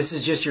This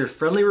is just your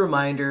friendly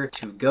reminder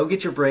to go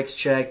get your brakes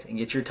checked and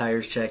get your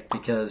tires checked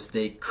because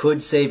they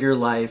could save your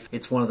life.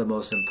 It's one of the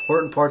most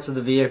important parts of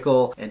the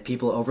vehicle and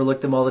people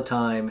overlook them all the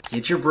time.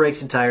 Get your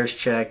brakes and tires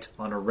checked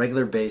on a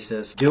regular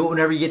basis. Do it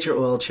whenever you get your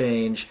oil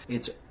change.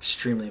 It's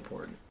extremely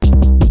important.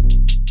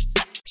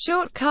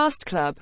 Shortcast Club.